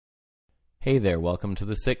Hey there, welcome to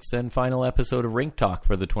the sixth and final episode of Rink Talk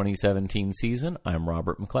for the 2017 season. I'm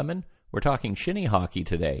Robert McClellan. We're talking shinny hockey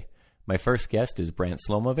today. My first guest is Brant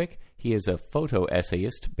Slomovic. He is a photo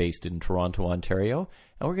essayist based in Toronto, Ontario,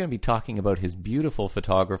 and we're going to be talking about his beautiful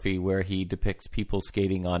photography where he depicts people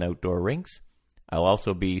skating on outdoor rinks. I'll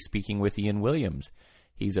also be speaking with Ian Williams.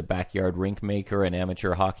 He's a backyard rink maker and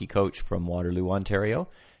amateur hockey coach from Waterloo, Ontario.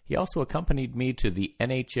 He also accompanied me to the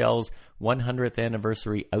NHL's 100th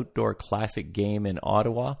anniversary outdoor classic game in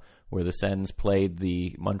Ottawa, where the Sens played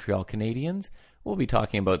the Montreal Canadiens. We'll be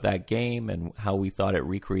talking about that game and how we thought it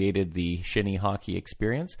recreated the shinny hockey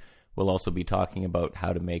experience. We'll also be talking about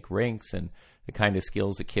how to make rinks and the kind of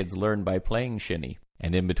skills that kids learn by playing shinny.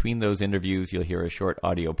 And in between those interviews, you'll hear a short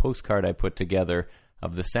audio postcard I put together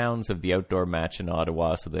of the sounds of the outdoor match in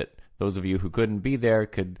Ottawa so that those of you who couldn't be there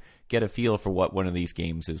could get a feel for what one of these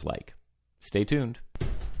games is like. Stay tuned.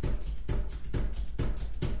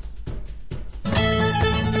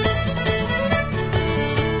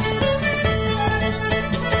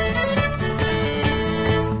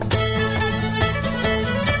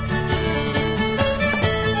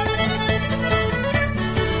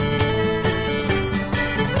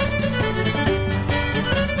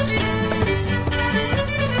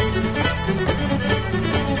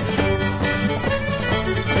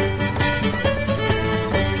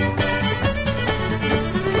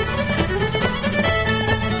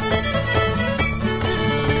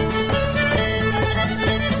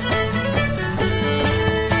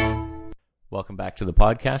 Welcome back to the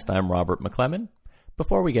podcast. I'm Robert McClellan.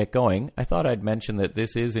 Before we get going, I thought I'd mention that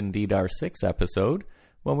this is indeed our sixth episode.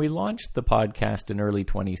 When we launched the podcast in early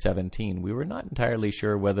 2017, we were not entirely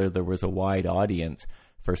sure whether there was a wide audience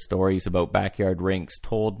for stories about backyard rinks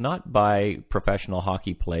told not by professional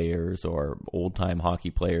hockey players or old-time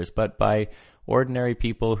hockey players, but by ordinary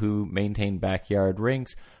people who maintain backyard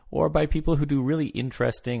rinks or by people who do really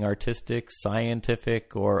interesting artistic,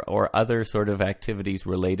 scientific, or other sort of activities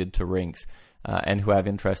related to rinks. And who have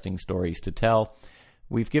interesting stories to tell.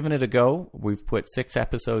 We've given it a go. We've put 6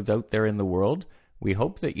 episodes out there in the world. We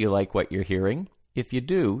hope that you like what you're hearing. If you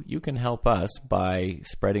do, you can help us by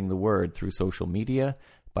spreading the word through social media,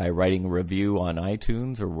 by writing a review on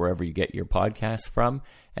iTunes or wherever you get your podcasts from,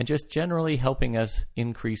 and just generally helping us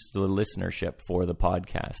increase the listenership for the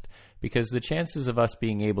podcast. Because the chances of us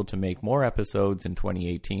being able to make more episodes in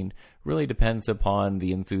 2018 really depends upon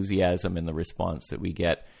the enthusiasm and the response that we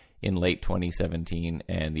get in late 2017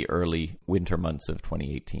 and the early winter months of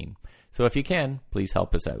 2018. So if you can, please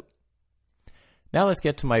help us out. Now let's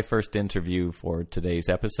get to my first interview for today's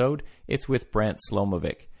episode. It's with Brant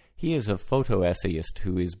Slomovic. He is a photo essayist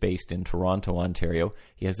who is based in Toronto, Ontario.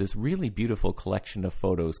 He has this really beautiful collection of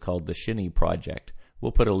photos called the Shinny Project.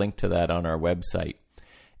 We'll put a link to that on our website.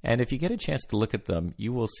 And if you get a chance to look at them,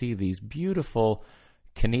 you will see these beautiful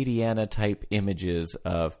Canadiana-type images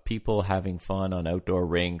of people having fun on outdoor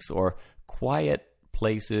rinks or quiet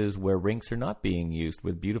places where rinks are not being used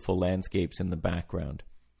with beautiful landscapes in the background.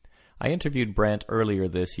 I interviewed Brant earlier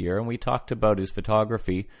this year and we talked about his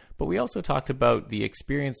photography, but we also talked about the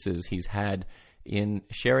experiences he's had in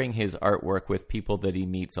sharing his artwork with people that he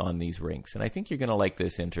meets on these rinks. And I think you're going to like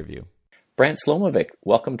this interview. Brant Slomovic,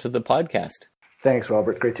 welcome to the podcast. Thanks,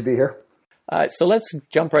 Robert. Great to be here. So let's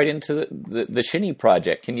jump right into the Shinny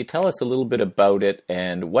Project. Can you tell us a little bit about it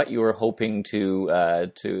and what you were hoping to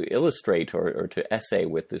illustrate or to essay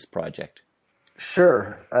with this project?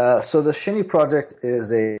 Sure. So the Shinny Project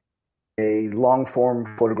is a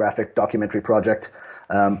long-form photographic documentary project.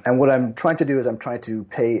 And what I'm trying to do is I'm trying to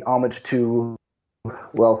pay homage to,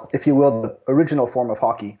 well, if you will, the original form of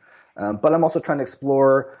hockey. But I'm also trying to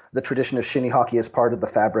explore the tradition of shinny hockey as part of the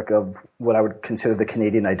fabric of what I would consider the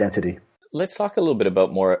Canadian identity. Let's talk a little bit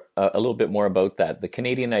more about that. The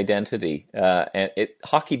Canadian identity, and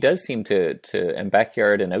hockey does seem to, and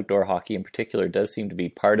backyard and outdoor hockey in particular, does seem to be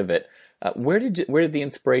part of it. Where did the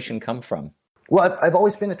inspiration come from? Well, I've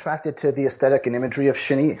always been attracted to the aesthetic and imagery of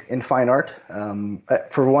shinny in fine art.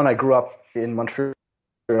 For one, I grew up in Montreal,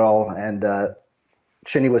 and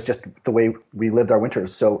shinny was just the way we lived our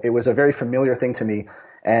winters. So it was a very familiar thing to me.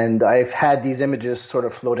 And I've had these images sort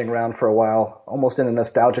of floating around for a while, almost in a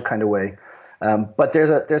nostalgia kind of way. But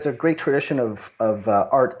there's a great tradition of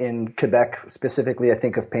art in Quebec, specifically I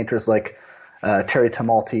think of painters like Terry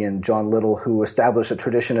Tamalti and John Little, who established a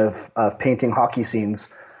tradition of painting hockey scenes.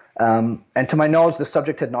 And to my knowledge, the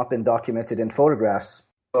subject had not been documented in photographs.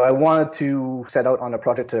 So I wanted to set out on a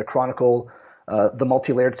project to chronicle the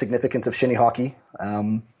multi-layered significance of shinny hockey.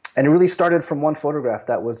 And it really started from one photograph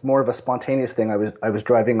that was more of a spontaneous thing. I was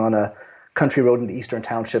driving on a country road in the eastern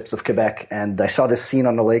townships of Quebec, and I saw this scene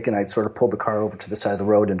on the lake, and I sort of pulled the car over to the side of the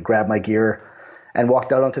road and grabbed my gear and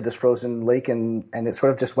walked out onto this frozen lake, and it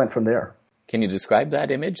sort of just went from there. Can you describe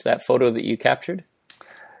that image, that photo that you captured?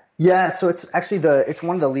 Yeah, so it's actually it's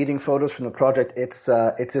one of the leading photos from the project. It's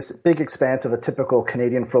this big expanse of a typical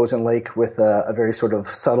Canadian frozen lake with a very sort of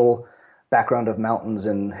subtle background of mountains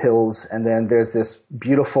and hills, and then there's this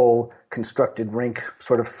beautiful constructed rink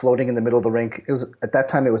sort of floating in the middle of the rink. It was at that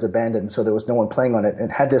time it was abandoned, so there was no one playing on it.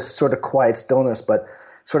 It had this sort of quiet stillness, but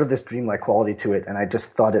sort of this dreamlike quality to it, and I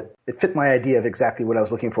just thought it fit my idea of exactly what I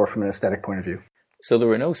was looking for from an aesthetic point of view. So there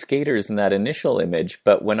were no skaters in that initial image,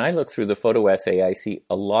 but when I look through the photo essay, I see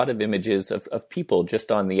a lot of images of people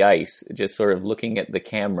just on the ice, just sort of looking at the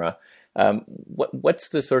camera. What's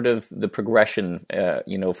the sort of the progression,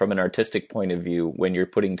 from an artistic point of view when you're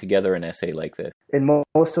putting together an essay like this? In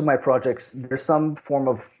most of my projects, there's some form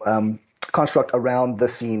of construct around the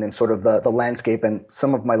scene and sort of the landscape, and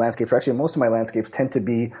some of my landscapes, or actually most of my landscapes, tend to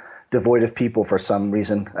be devoid of people for some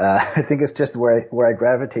reason. I think it's just where I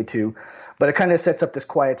gravitate to. But it kind of sets up this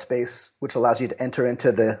quiet space, which allows you to enter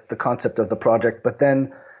into the concept of the project. But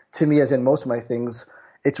then, to me, as in most of my things,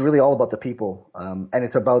 it's really all about the people, and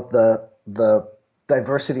it's about the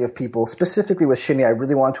diversity of people. Specifically with Shinny, I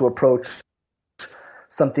really want to approach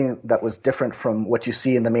something that was different from what you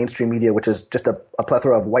see in the mainstream media, which is just a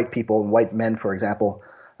plethora of white people and white men, for example.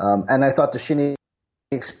 And I thought the Shinny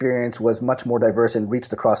experience was much more diverse and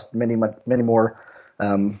reached across many more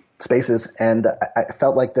spaces, and I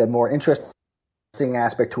felt like the more interesting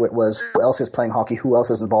aspect to it was who else is playing hockey, who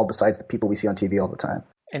else is involved besides the people we see on TV all the time.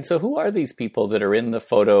 And so who are these people that are in the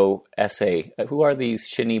photo essay? Who are these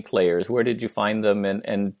Shinny players? Where did you find them?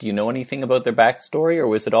 And do you know anything about their backstory, or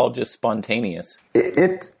was it all just spontaneous?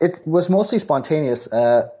 It was mostly spontaneous.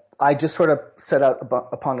 I just sort of set out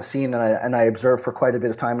upon a scene, and I observed for quite a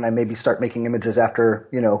bit of time, and I maybe start making images after,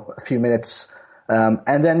 a few minutes.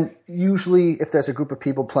 And then usually if there's a group of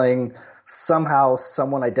people playing, somehow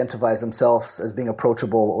someone identifies themselves as being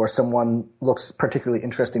approachable, or someone looks particularly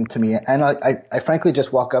interesting to me. And I frankly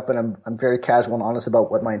just walk up, and I'm very casual and honest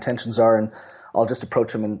about what my intentions are, and I'll just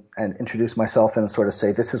approach them and introduce myself and sort of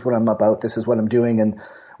say, this is what I'm about, this is what I'm doing, and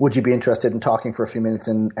would you be interested in talking for a few minutes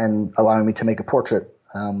and allowing me to make a portrait?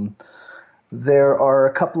 There are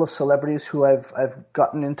a couple of celebrities who I've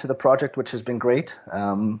gotten into the project, which has been great.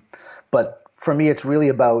 But for me, it's really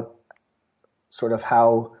about sort of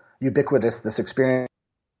how ubiquitous this experience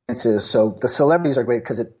is. So the celebrities are great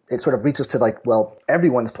because it sort of reaches to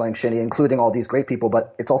everyone's playing Shinny, including all these great people,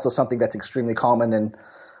 but it's also something that's extremely common, and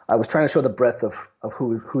I was trying to show the breadth of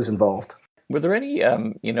who's involved. Were there any,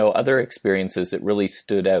 other experiences that really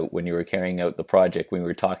stood out when you were carrying out the project, when you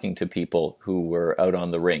were talking to people who were out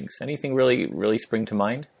on the rinks? Anything really, really spring to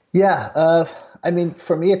mind? Yeah,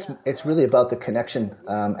 for me, it's really about the connection,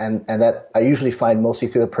 and that I usually find mostly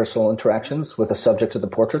through the personal interactions with the subject of the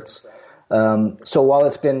portraits. So while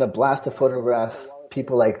it's been a blast to photograph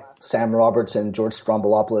people like Sam Roberts and George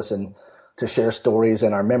Stroumboulopoulos and to share stories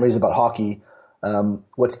and our memories about hockey,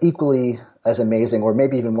 what's equally as amazing, or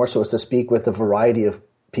maybe even more so, is to speak with a variety of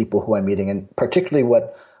people who I'm meeting. And particularly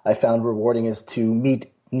what I found rewarding is to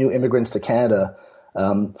meet new immigrants to Canada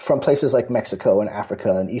from places like Mexico and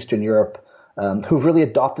Africa and Eastern Europe, who've really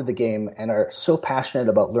adopted the game and are so passionate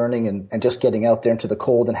about learning and just getting out there into the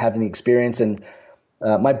cold and having the experience. And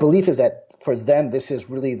my belief is that for them, this is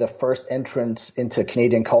really the first entrance into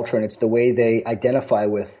Canadian culture, and it's the way they identify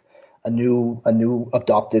with a new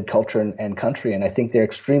adopted culture and country. And I think they're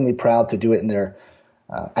extremely proud to do it, and they're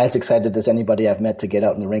as excited as anybody I've met to get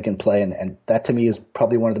out in the rink and play. And that to me is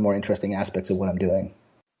probably one of the more interesting aspects of what I'm doing.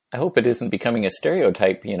 I hope it isn't becoming a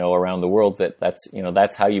stereotype, around the world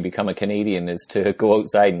that's how you become a Canadian, is to go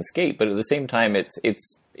outside and skate. But at the same time, it's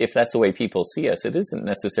if that's the way people see us, it isn't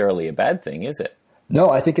necessarily a bad thing, is it? No,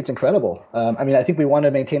 I think it's incredible. I think we want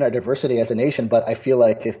to maintain our diversity as a nation, but I feel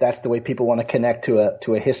like if that's the way people want to connect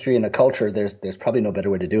to a history and a culture, there's probably no better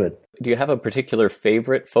way to do it. Do you have a particular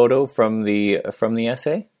favorite photo from the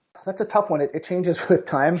essay? That's a tough one. It changes with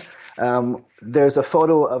time. There's a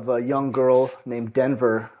photo of a young girl named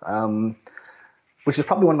Denver, which is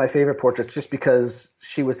probably one of my favorite portraits, just because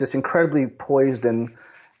she was this incredibly poised and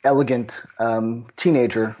elegant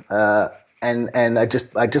teenager, and I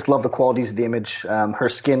just love the qualities of the image. Her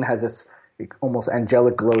skin has this almost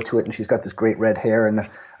angelic glow to it, and she's got this great red hair and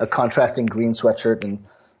a contrasting green sweatshirt, and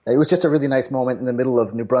it was just a really nice moment in the middle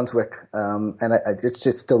of New Brunswick, and it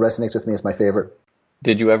just still resonates with me as my favorite.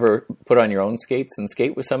 Did you ever put on your own skates and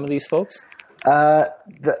skate with some of these folks?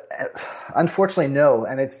 The, unfortunately, no,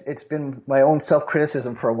 and it's been my own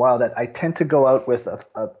self-criticism for a while that I tend to go out with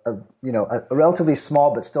a relatively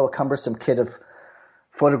small but still cumbersome kit of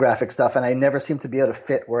photographic stuff, and I never seem to be able to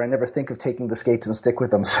fit where I never think of taking the skates and stick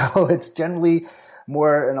with them. So it's generally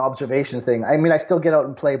more an observation thing. I mean, I still get out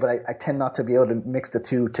and play, but I tend not to be able to mix the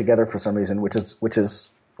two together for some reason, which is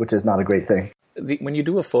not a great thing. When you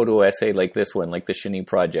do a photo essay like this one, like the Shinny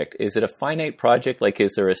project, is it a finite project? Like,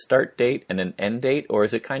 is there a start date and an end date, or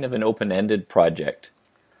is it kind of an open-ended project?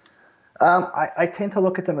 I tend to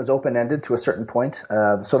look at them as open-ended to a certain point.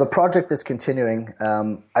 So the project is continuing.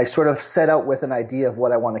 I sort of set out with an idea of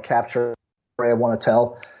what I want to capture, what I want to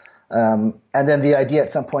tell. And then the idea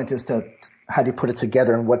at some point is to how do you put it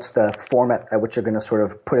together and what's the format at which you're going to sort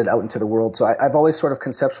of put it out into the world. So I've always sort of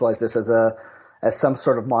conceptualized this as some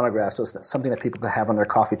sort of monograph. So it's something that people can have on their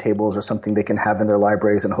coffee tables or something they can have in their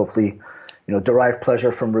libraries and hopefully, derive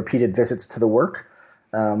pleasure from repeated visits to the work.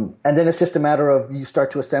 And then it's just a matter of you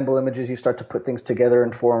start to assemble images, you start to put things together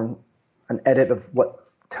and form an edit of what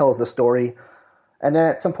tells the story. And then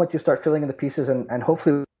at some point you start filling in the pieces and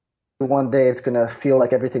hopefully one day it's going to feel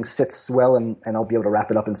like everything sits well and I'll be able to wrap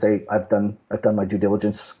it up and say, I've done my due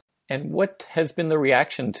diligence. And what has been the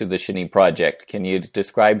reaction to the Shinny project? Can you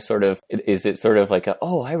describe is it sort of like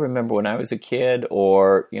I remember when I was a kid,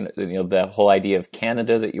 or the whole idea of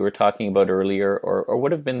Canada that you were talking about earlier, or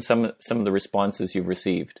what have been some of the responses you've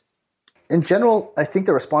received? In general, I think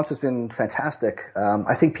the response has been fantastic.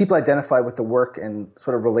 I think people identify with the work and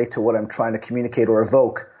sort of relate to what I'm trying to communicate or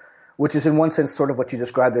evoke, which is in one sense sort of what you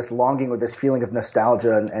described, this longing or this feeling of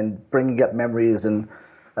nostalgia and bringing up memories.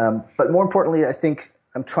 But more importantly, I think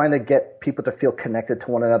I'm trying to get people to feel connected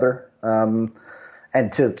to one another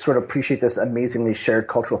and to sort of appreciate this amazingly shared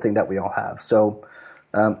cultural thing that we all have. So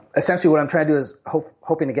essentially what I'm trying to do is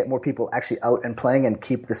hoping to get more people actually out and playing and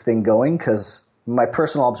keep this thing going, because my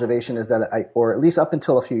personal observation is that or at least up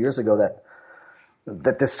until a few years ago,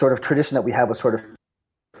 that this sort of tradition that we have was sort of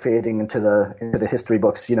fading into the history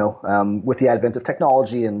books, with the advent of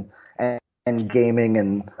technology and gaming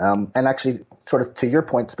and actually sort of to your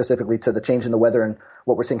point specifically to the change in the weather and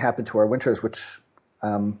what we're seeing happen to our winters, which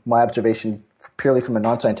my observation purely from a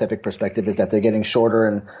non-scientific perspective is that they're getting shorter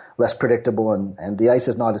and less predictable and the ice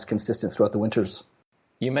is not as consistent throughout the winters.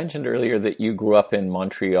 You mentioned earlier that you grew up in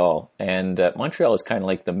Montreal, and Montreal is kind of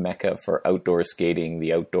like the mecca for outdoor skating,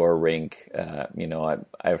 the outdoor rink.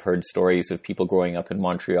 I've heard stories of people growing up in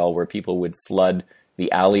Montreal where people would flood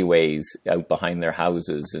the alleyways out behind their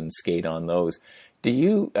houses and skate on those. Do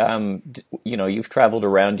you, you've traveled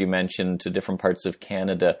around, you mentioned, to different parts of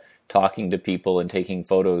Canada, talking to people and taking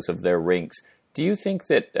photos of their rinks. Do you think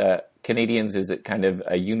that Canadians, is it kind of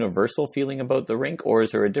a universal feeling about the rink, or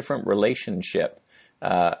is there a different relationship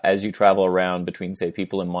as you travel around between, say,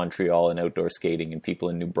 people in Montreal and outdoor skating and people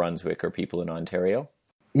in New Brunswick or people in Ontario?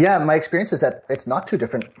 Yeah, my experience is that it's not too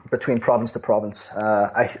different between province to province.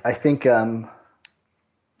 I think,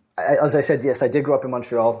 as I said, yes, I did grow up in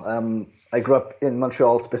Montreal. I grew up in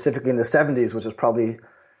Montreal specifically in the 70s, which was probably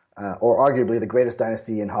or arguably the greatest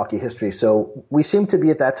dynasty in hockey history. So we seemed to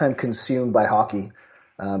be at that time consumed by hockey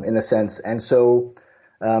in a sense. And so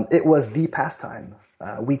it was the pastime.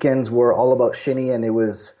 Weekends were all about shinny, and it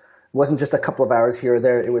wasn't just a couple of hours here or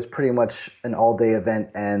there. It was pretty much an all-day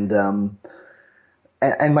event. And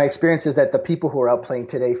my experience is that the people who are out playing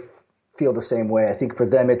today feel the same way. I think for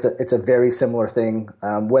them it's a very similar thing,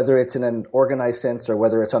 whether it's in an organized sense or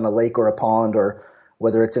whether it's on a lake or a pond or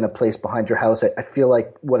whether it's in a place behind your house. I feel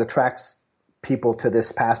like what attracts people to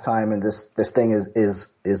this pastime and this thing is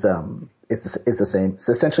the same.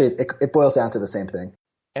 So essentially, it boils down to the same thing.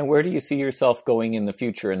 And where do you see yourself going in the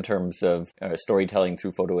future in terms of storytelling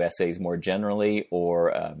through photo essays more generally,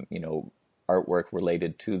 or artwork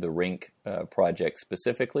related to the rink project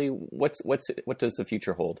specifically? What does the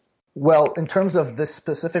future hold? Well, in terms of this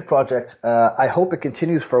specific project, I hope it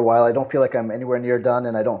continues for a while. I don't feel like I'm anywhere near done,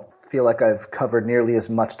 and I don't feel like I've covered nearly as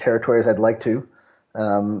much territory as I'd like to.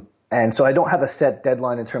 And so I don't have a set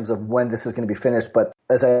deadline in terms of when this is going to be finished. But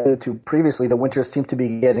as I alluded to previously, the winters seem to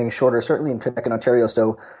be getting shorter, certainly in Quebec and Ontario.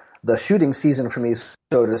 So the shooting season for me,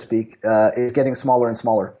 so to speak, is getting smaller and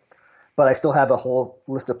smaller. But I still have a whole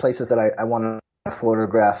list of places that I want to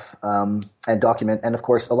photograph and document. And of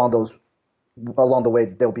course, along the way,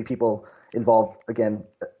 there'll be people involved, again,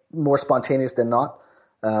 more spontaneous than not,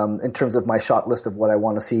 in terms of my shot list of what I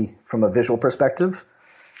want to see from a visual perspective.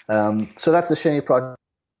 So that's the Shinny project.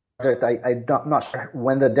 I'm not sure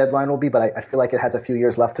when the deadline will be, but I feel like it has a few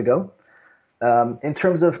years left to go. In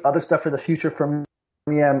terms of other stuff for the future for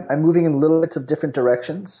me, I'm moving in little bits of different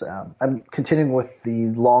directions. I'm continuing with the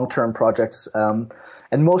long-term projects.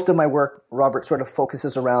 And most of my work, Robert, sort of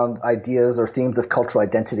focuses around ideas or themes of cultural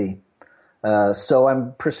identity. So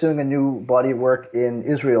I'm pursuing a new body of work in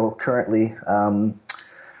Israel currently,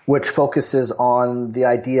 which focuses on the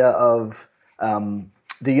idea of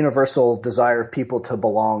the universal desire of people to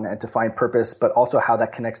belong and to find purpose, but also how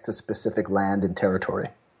that connects to specific land and territory.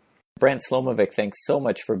 Brent Slomovic, thanks so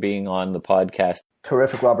much for being on the podcast.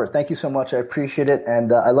 Terrific, Robert. Thank you so much. I appreciate it.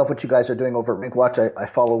 And I love what you guys are doing over at Rink Watch. I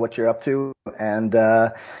follow what you're up to. And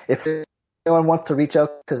if anyone wants to reach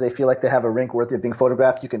out because they feel like they have a rink worthy of being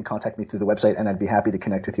photographed, you can contact me through the website, and I'd be happy to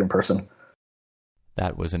connect with you in person.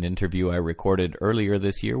 That was an interview I recorded earlier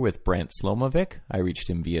this year with Brent Slomovic. I reached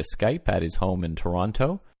him via Skype at his home in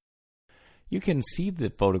Toronto. You can see the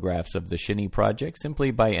photographs of the Shinny Project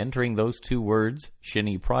simply by entering those two words,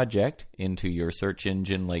 Shinny Project, into your search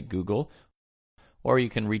engine like Google, or you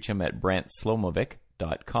can reach him at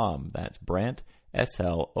brantslomovic.com. That's Brant,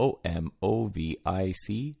 SLOMOVIC.com.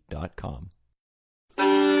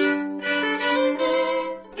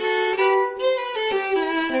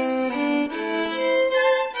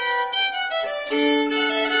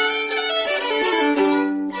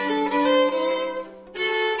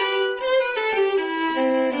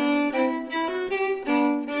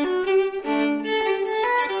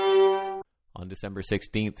 December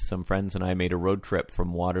 16th, some friends and I made a road trip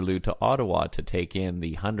from Waterloo to Ottawa to take in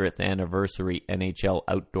the 100th anniversary NHL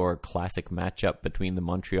Outdoor Classic matchup between the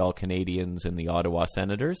Montreal Canadiens and the Ottawa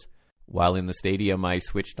Senators. While in the stadium, I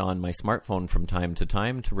switched on my smartphone from time to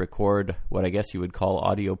time to record what I guess you would call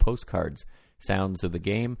audio postcards, sounds of the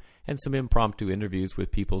game, and some impromptu interviews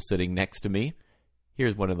with people sitting next to me.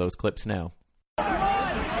 Here's one of those clips now.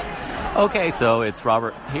 Okay, so it's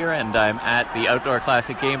Robert here, and I'm at the Outdoor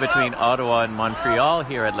Classic game between Ottawa and Montreal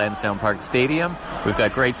here at Lansdowne Park Stadium. We've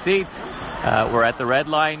got great seats. We're at the red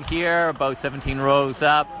line here, about 17 rows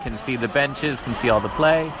up. Can see the benches, can see all the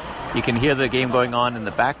play. You can hear the game going on in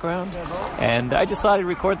the background. And I just thought I'd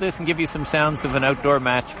record this and give you some sounds of an outdoor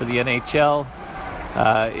match for the NHL.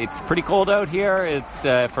 It's pretty cold out here. It's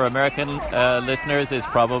for American listeners, it's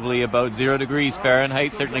probably about 0 degrees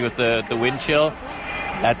Fahrenheit, certainly with the wind chill.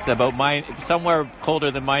 That's about somewhere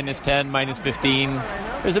colder than -10, -15.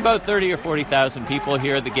 There's about 30 or 40,000 people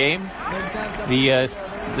here at the game. The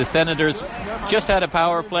Senators just had a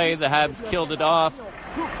power play. The Habs killed it off.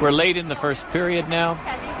 We're late in the first period now.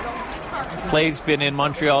 Play's been in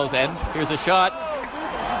Montreal's end. Here's a shot.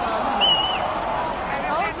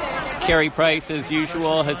 Carey Price, as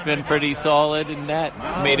usual, has been pretty solid in net.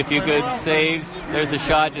 Made a few good saves. There's a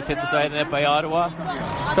shot, just hit the side of the net by Ottawa.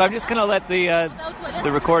 So I'm just going to let the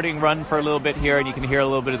recording run for a little bit here, and you can hear a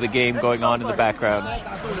little bit of the game going on in the background. He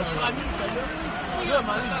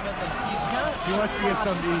wants to get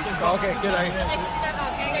somebody. Okay, good.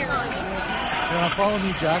 Follow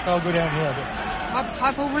me, Jack. I'll go down here.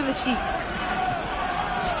 Hop over the seat.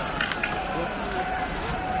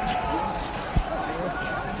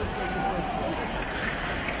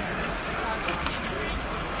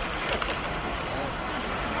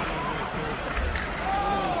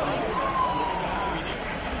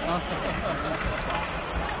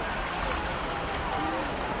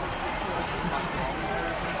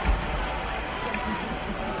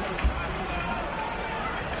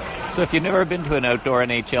 So if you've never been to an outdoor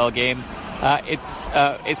NHL game,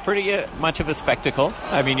 it's pretty much of a spectacle.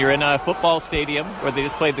 I mean, you're in a football stadium where they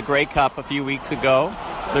just played the Grey Cup a few weeks ago.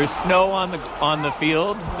 There's snow on the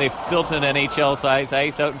field. They've built an NHL-size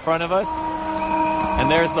ice out in front of us. And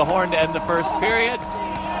there's the horn to end the first period.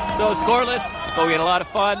 So scoreless, but we had a lot of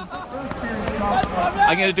fun.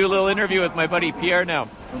 I'm going to do a little interview with my buddy Pierre now.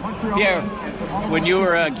 Pierre, when you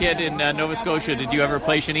were a kid in Nova Scotia, did you ever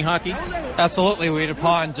play shinny hockey? Absolutely. We had a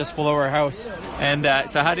pond just below our house. And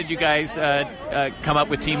so how did you guys come up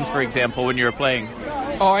with teams, for example, when you were playing?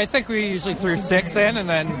 Oh, I think we usually threw sticks in, and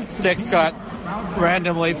then sticks got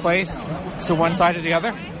randomly placed to one side or the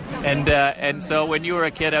other. And so when you were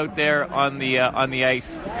a kid out there on the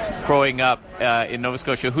ice growing up in Nova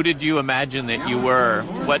Scotia, who did you imagine that you were?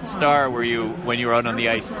 What star were you when you were out on the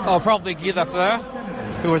ice? Oh, probably Guy Lafleur,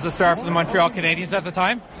 who was a star for the Montreal Canadiens at the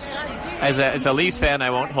time. As a Leafs fan,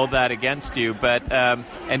 I won't hold that against you. But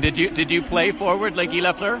and did you play forward like Guy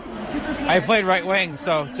Lafleur? I played right wing,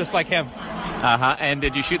 so just like him. And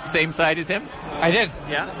did you shoot the same side as him? I did.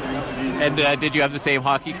 Yeah. And did you have the same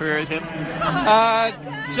hockey career as him?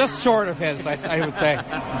 Just short of his, I would say.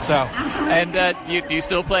 So. And do you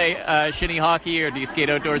still play shinny hockey, or do you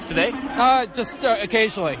skate outdoors today? Just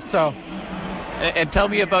occasionally. So. And tell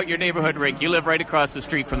me about your neighborhood rink. You live right across the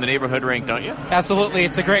street from the neighborhood rink, don't you? Absolutely.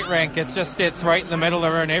 It's a great rink. It's right in the middle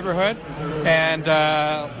of our neighborhood, and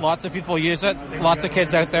lots of people use it. Lots of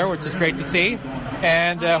kids out there, which is great to see.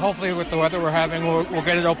 and hopefully with the weather we're having, we'll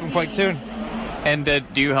get it open quite soon. And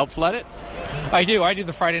do you help flood it? I do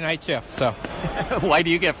the Friday night shift, so. Why do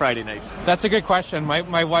you get Friday nights? That's a good question.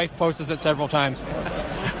 My wife poses it several times.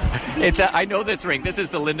 I know this rink. This is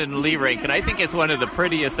the Lyndon Lee rink, and I think it's one of the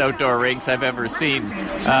prettiest outdoor rinks I've ever seen.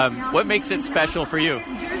 What makes it special for you?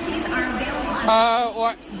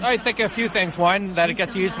 Well, I think a few things. One, that it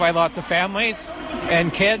gets used by lots of families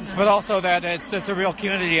and kids, but also that it's a real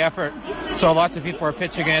community effort. So lots of people are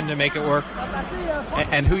pitching in to make it work.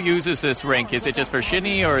 And who uses this rink? Is it just for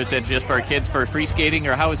shinny, or is it just for kids for free skating,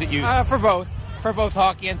 or how is it used? For both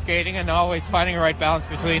hockey and skating, and always finding the right balance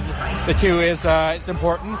between the two is it's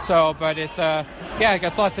important. So, but it's it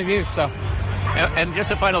gets lots of use. So. And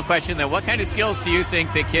just a final question then, what kind of skills do you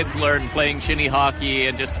think the kids learn playing shinny hockey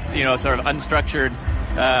and just, sort of unstructured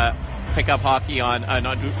pickup hockey on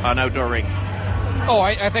outdoor rinks?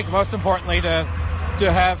 I think most importantly to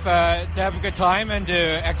have a good time and to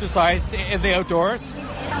exercise in the outdoors,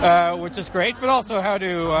 which is great, but also how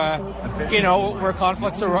to, where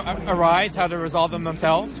conflicts arise, how to resolve them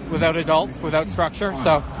themselves without adults, without structure.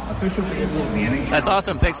 So that's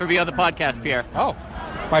awesome. Thanks for being on the podcast, Pierre. Oh,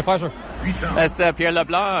 my pleasure. That's Pierre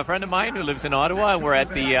LeBlanc, a friend of mine who lives in Ottawa, and we're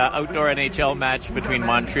at the outdoor NHL match between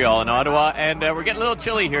Montreal and Ottawa, and we're getting a little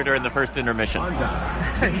chilly here during the first intermission.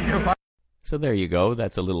 So there you go.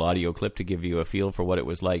 That's a little audio clip to give you a feel for what it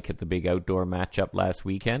was like at the big outdoor matchup last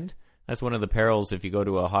weekend. That's one of the perils if you go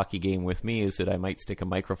to a hockey game with me, is that I might stick a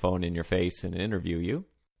microphone in your face and interview you.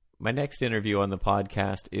 My next interview on the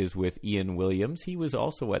podcast is with Ian Williams. He was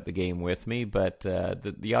also at the game with me, but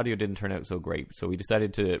the audio didn't turn out so great, so we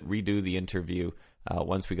decided to redo the interview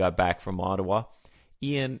once we got back from Ottawa.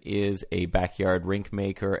 Ian is a backyard rink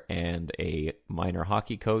maker and a minor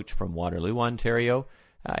hockey coach from Waterloo, Ontario.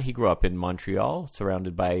 He grew up in Montreal,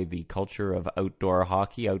 surrounded by the culture of outdoor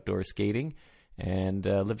hockey, outdoor skating, and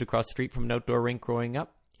lived across the street from an outdoor rink growing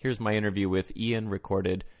up. Here's my interview with Ian,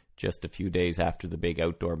 recorded just a few days after the big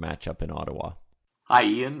outdoor matchup in Ottawa. Hi,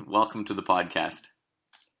 Ian. Welcome to the podcast.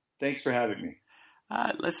 Thanks for having me.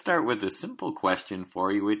 Let's start with a simple question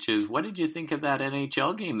for you, which is, what did you think of that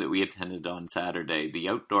NHL game that we attended on Saturday, the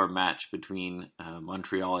outdoor match between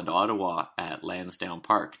Montreal and Ottawa at Lansdowne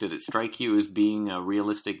Park? Did it strike you as being a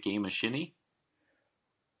realistic game of shinny?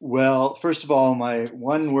 Well, first of all, my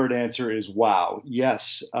one-word answer is wow.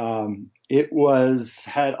 Yes, it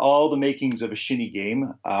had all the makings of a shinny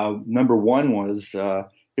game. Number one was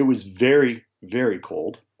it was very, very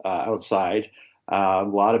cold outside. A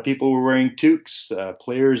lot of people were wearing toques,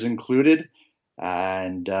 players included.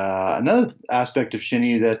 And another aspect of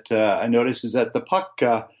shinny that I noticed is that the puck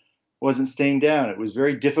wasn't staying down. It was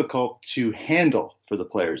very difficult to handle for the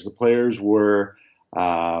players. The players were...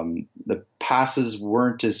 the passes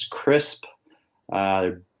weren't as crisp.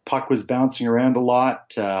 The puck was bouncing around a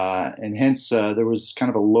lot, and hence there was kind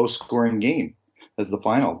of a low-scoring game as the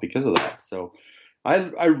final because of that. So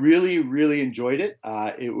I really, really enjoyed it.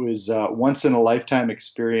 It was once-in-a-lifetime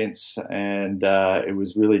experience, and it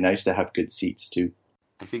was really nice to have good seats too.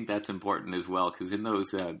 I think that's important as well, because in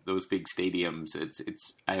those big stadiums,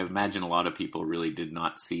 it's I imagine a lot of people really did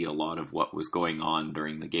not see a lot of what was going on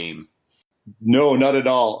during the game. No, not at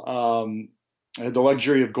all. I had the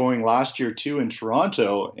luxury of going last year too in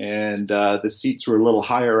Toronto, and the seats were a little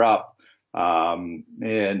higher up, and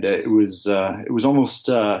it was almost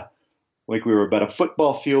like we were about a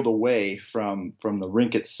football field away from the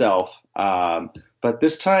rink itself. But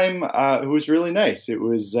this time it was really nice. It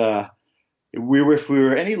was if we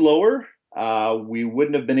were any lower, we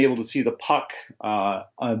wouldn't have been able to see the puck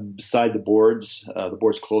beside the boards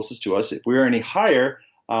closest to us. If we were any higher,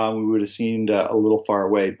 we would have seemed a little far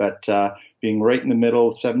away, but being right in the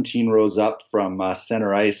middle, 17 rows up from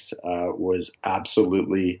center ice was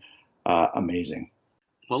absolutely amazing.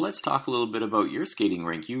 Well, let's talk a little bit about your skating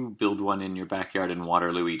rink. You build one in your backyard in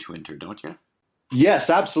Waterloo each winter, don't you? Yes,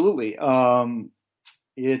 absolutely.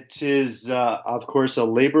 It is, of course, a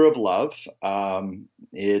labor of love.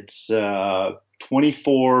 It's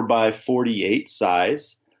 24 by 48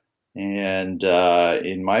 size, and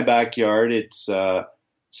in my backyard, it's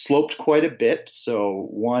sloped quite a bit. So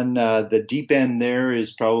the deep end there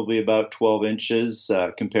is probably about 12 inches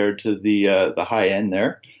compared to the high end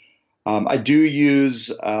there. I do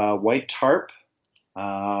use white tarp.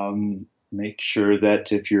 Make sure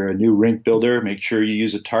that if you're a new rink builder, make sure you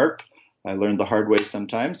use a tarp. I learned the hard way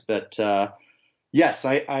sometimes, but yes,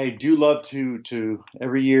 I do love to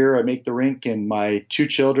every year I make the rink, and my two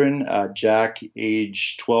children, Jack,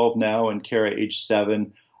 age 12 now, and Kara, age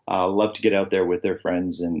 7, love to get out there with their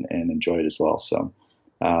friends and enjoy it as well. So,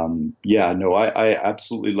 I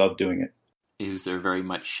absolutely love doing it. Is there very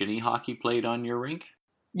much shinny hockey played on your rink?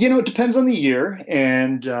 It depends on the year,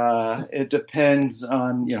 and it depends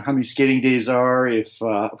on how many skating days are. If,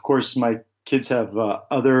 of course, my kids have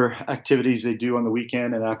other activities they do on the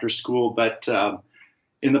weekend and after school, but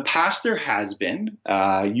in the past there has been.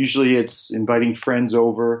 Usually it's inviting friends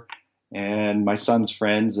over and my son's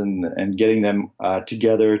friends and getting them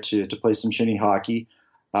together to play some shinny hockey.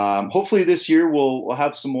 Hopefully this year we'll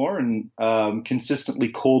have some more and consistently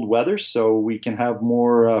cold weather so we can have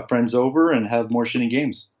more friends over and have more shinny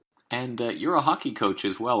games. And you're a hockey coach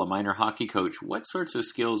as well, a minor hockey coach. What sorts of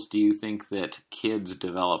skills do you think that kids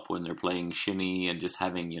develop when they're playing shinny and just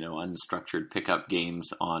having, unstructured pickup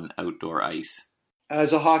games on outdoor ice?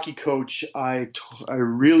 As a hockey coach, I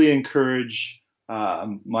really encourage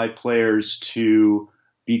my players to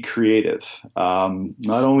be creative,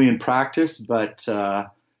 not only in practice, but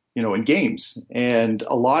in games. And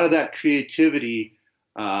a lot of that creativity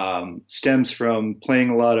stems from playing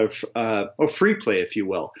a lot of free play, if you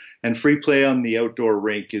will. And free play on the outdoor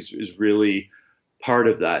rink is really part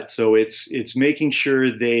of that. So it's making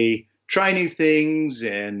sure they try new things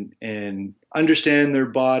and understand their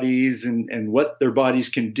bodies and what their bodies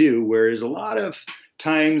can do. Whereas a lot of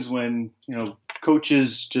times when,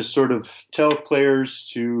 coaches just sort of tell players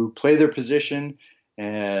to play their position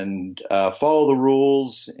and follow the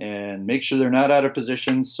rules and make sure they're not out of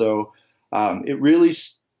position. So it really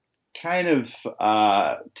kind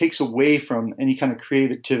of takes away from any kind of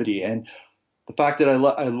creativity. And the fact that I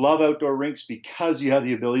love outdoor rinks because you have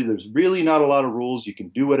the ability, there's really not a lot of rules. You can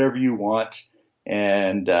do whatever you want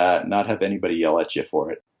and not have anybody yell at you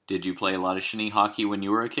for it. Did you play a lot of shinny hockey when you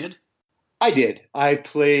were a kid? I did. I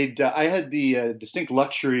played, I had the distinct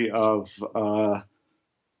luxury of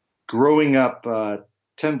growing up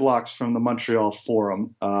 10 blocks from the Montreal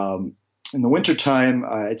Forum. In the wintertime,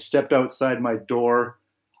 I'd stepped outside my door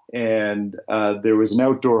and there was an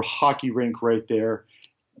outdoor hockey rink right there.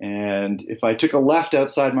 And if I took a left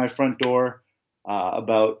outside my front door,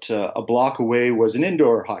 about a block away was an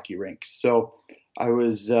indoor hockey rink. So I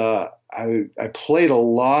played a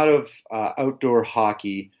lot of outdoor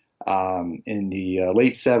hockey in the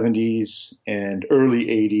late 70s and early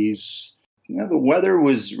 80s. The weather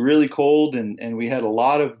was really cold and we had a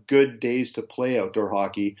lot of good days to play outdoor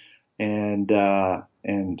hockey. And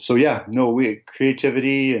so, we had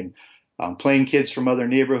creativity and playing kids from other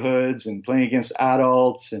neighborhoods and playing against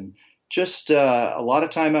adults and just a lot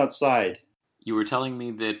of time outside. You were telling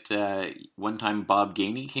me that one time Bob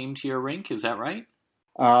Gainey came to your rink. Is that right?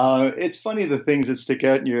 It's funny the things that stick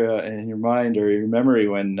out in your mind or your memory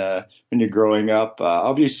when you're growing up.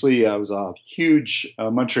 Obviously, I was a huge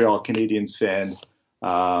Montreal Canadiens fan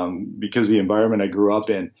because of the environment I grew up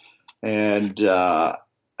in. And I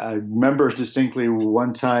remember distinctly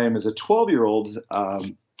one time as a 12-year-old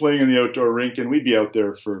playing in the outdoor rink, and we'd be out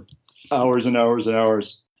there for hours and hours and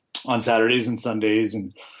hours on Saturdays and Sundays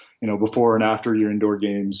and, before and after your indoor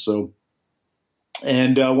games. So.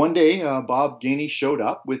 And one day, Bob Gainey showed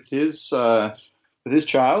up with his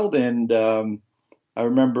child, and I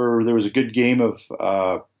remember there was a good game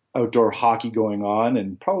of outdoor hockey going on,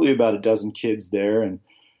 and probably about a dozen kids there. And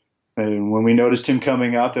when we noticed him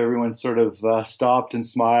coming up, everyone sort of stopped and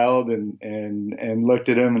smiled and looked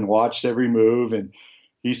at him and watched every move. And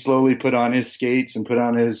he slowly put on his skates and put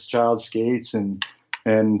on his child's skates and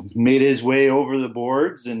made his way over the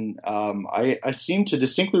boards. And I seem to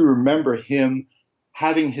distinctly remember him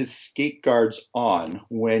having his skate guards on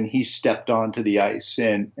when he stepped onto the ice.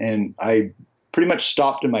 And I pretty much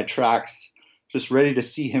stopped in my tracks, just ready to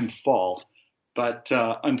see him fall. But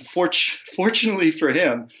unfortunately for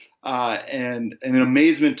him, and an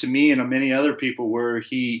amazement to me and many other people, where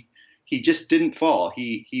he just didn't fall.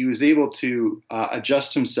 He was able to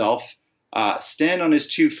adjust himself, stand on his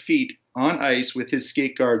 2 feet on ice with his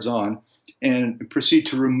skate guards on, and proceed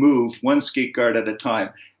to remove one skate guard at a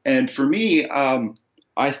time. And for me,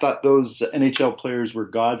 I thought those NHL players were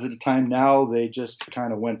gods at the time. Now they just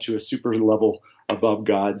kind of went to a super level above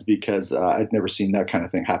gods because I'd never seen that kind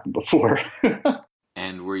of thing happen before.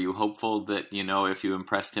 And were you hopeful that, if you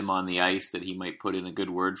impressed him on the ice, that he might put in a good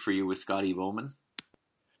word for you with Scotty Bowman?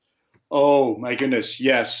 Oh, my goodness,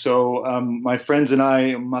 yes. So my friends and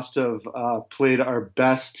I must have played our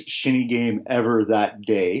best shinny game ever that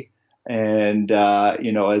day. And,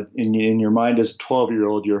 in your mind as a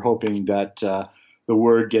 12-year-old, you're hoping that the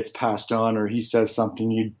word gets passed on, or he says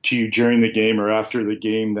something to you during the game or after the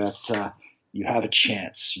game that you have a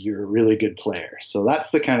chance. You're a really good player. So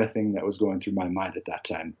that's the kind of thing that was going through my mind at that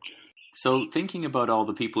time. So thinking about all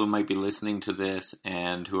the people who might be listening to this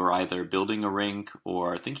and who are either building a rink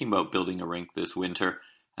or thinking about building a rink this winter,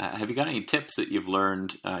 Have you got any tips that you've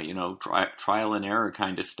learned, trial and error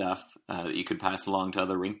kind of stuff that you could pass along to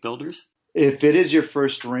other rink builders? If it is your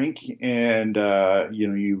first rink and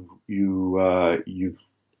you've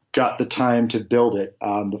got the time to build it,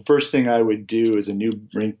 the first thing I would do as a new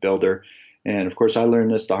rink builder, and of course I learned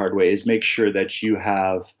this the hard way, is make sure that you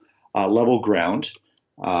have level ground.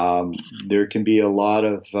 There can be a lot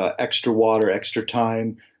of extra water, extra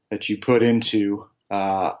time that you put into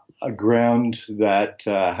a ground that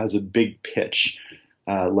has a big pitch.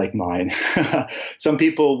 Like mine. Some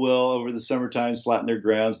people will, over the summertime, flatten their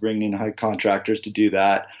grounds, bring in high contractors to do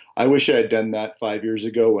that. I wish I had done that 5 years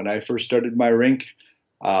ago when I first started my rink.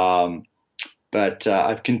 But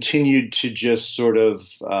I've continued to just sort of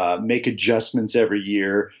make adjustments every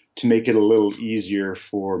year to make it a little easier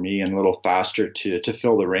for me and a little faster to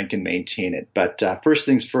fill the rink and maintain it. But first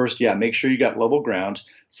things first, make sure you got level ground.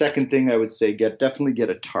 Second thing I would say, definitely get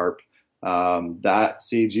a tarp. That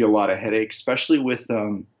saves you a lot of headache, especially with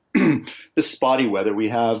the spotty weather we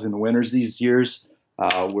have in the winters these years,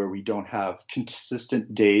 where we don't have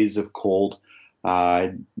consistent days of cold.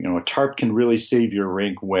 A tarp can really save your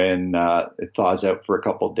rink when it thaws out for a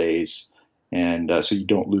couple of days, and so you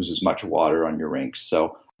don't lose as much water on your rink.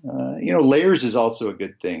 So, layers is also a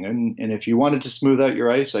good thing. And if you wanted to smooth out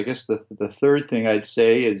your ice, I guess the third thing I'd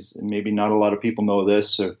say is, and maybe not a lot of people know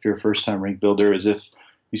this, so if you're a first-time rink builder, is if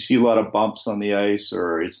you see a lot of bumps on the ice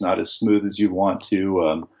or it's not as smooth as you want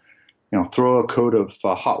to, throw a coat of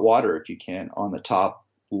hot water if you can on the top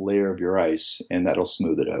layer of your ice, and that'll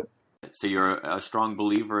smooth it out. So you're a strong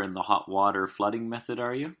believer in the hot water flooding method,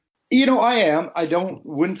 are you? I am. I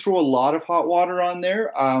wouldn't throw a lot of hot water on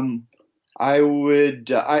there. I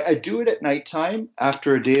do it at nighttime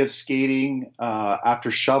after a day of skating,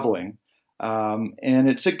 after shoveling. And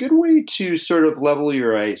it's a good way to sort of level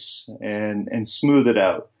your ice and smooth it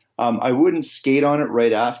out. I wouldn't skate on it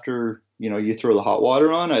right after, you throw the hot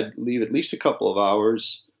water on. I'd leave at least a couple of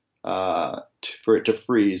hours for it to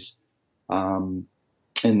freeze.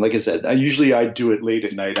 And like I said, I do it late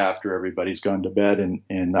at night after everybody's gone to bed,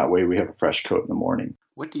 and that way we have a fresh coat in the morning.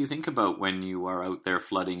 What do you think about when you are out there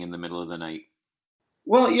flooding in the middle of the night?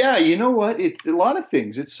 Well, yeah, you know what? It's a lot of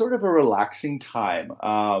things. It's sort of a relaxing time.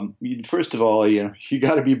 First of all, you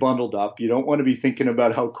got to be bundled up. You don't want to be thinking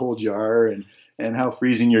about how cold you are and how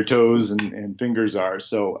freezing your toes and fingers are.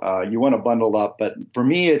 So you want to bundle up. But for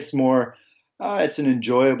me, it's more, it's an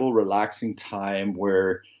enjoyable, relaxing time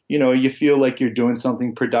where, you feel like you're doing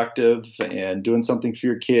something productive and doing something for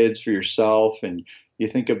your kids, for yourself. And you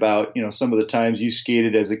think about, some of the times you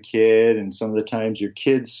skated as a kid and some of the times your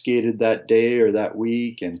kids skated that day or that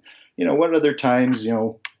week. And, what other times,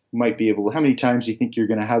 how many times do you think you're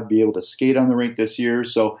going to be able to skate on the rink this year?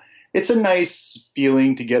 So it's a nice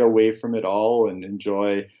feeling to get away from it all and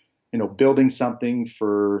enjoy, building something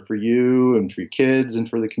for you and for your kids and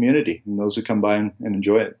for the community and those who come by and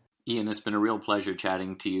enjoy it. Ian, it's been a real pleasure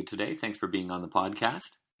chatting to you today. Thanks for being on the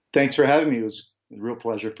podcast. Thanks for having me. It was a real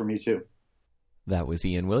pleasure for me too. That was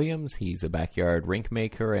Ian Williams. He's a backyard rink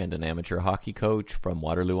maker and an amateur hockey coach from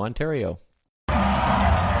Waterloo, Ontario.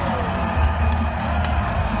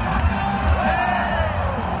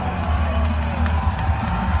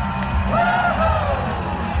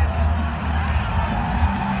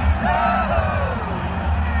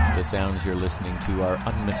 The sounds you're listening to are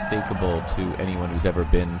unmistakable to anyone who's ever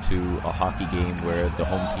been to a hockey game where the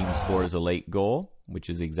home team scores a late goal, which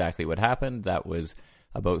is exactly what happened. That was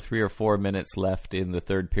about 3 or 4 minutes left in the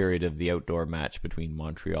third period of the outdoor match between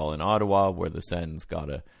Montreal and Ottawa, where the Sens got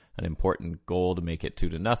an important goal to make it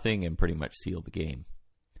 2-0 and pretty much seal the game.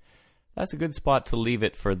 That's a good spot to leave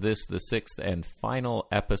it for this, the 6th and final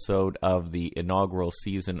episode of the inaugural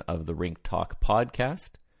season of the Rink Talk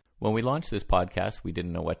podcast. When we launched this podcast, we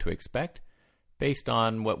didn't know what to expect. Based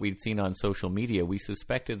on what we'd seen on social media, we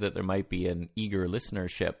suspected that there might be an eager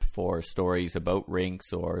listenership for stories about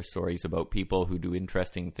rinks or stories about people who do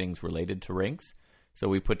interesting things related to rinks. So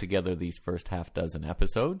we put together these first half dozen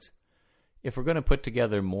episodes. If we're going to put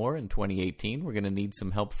together more in 2018, we're going to need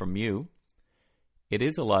some help from you. It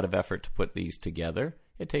is a lot of effort to put these together.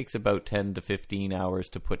 It takes about 10 to 15 hours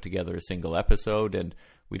to put together a single episode, and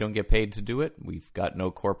we don't get paid to do it. We've got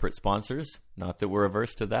no corporate sponsors. Not that we're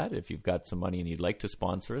averse to that. If you've got some money and you'd like to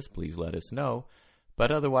sponsor us, please let us know.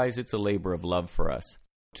 But otherwise, it's a labor of love for us.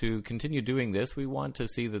 To continue doing this, we want to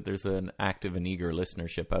see that there's an active and eager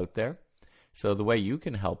listenership out there. So the way you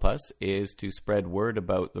can help us is to spread word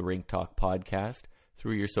about the Rink Talk podcast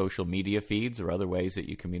through your social media feeds or other ways that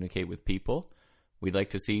you communicate with people. We'd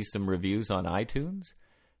like to see some reviews on iTunes.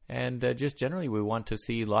 And just generally, we want to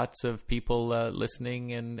see lots of people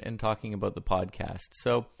listening and talking about the podcast.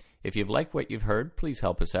 So If you've liked what you've heard, please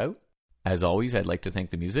help us out. As always, I'd like to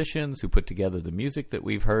thank the musicians who put together the music that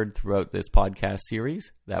we've heard throughout this podcast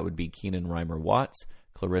series. That would be Keenan Reimer Watts,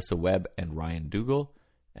 Clarissa Webb, and Ryan Dougal.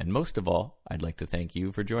 And most of all, I'd like to thank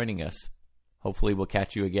you for joining us. Hopefully we'll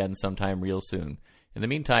catch you again sometime real soon. In the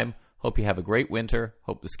meantime, hope you have a great winter,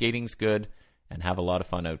 hope the skating's good, and have a lot of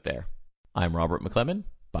fun out there. I'm Robert McClellan.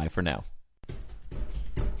 Bye for now.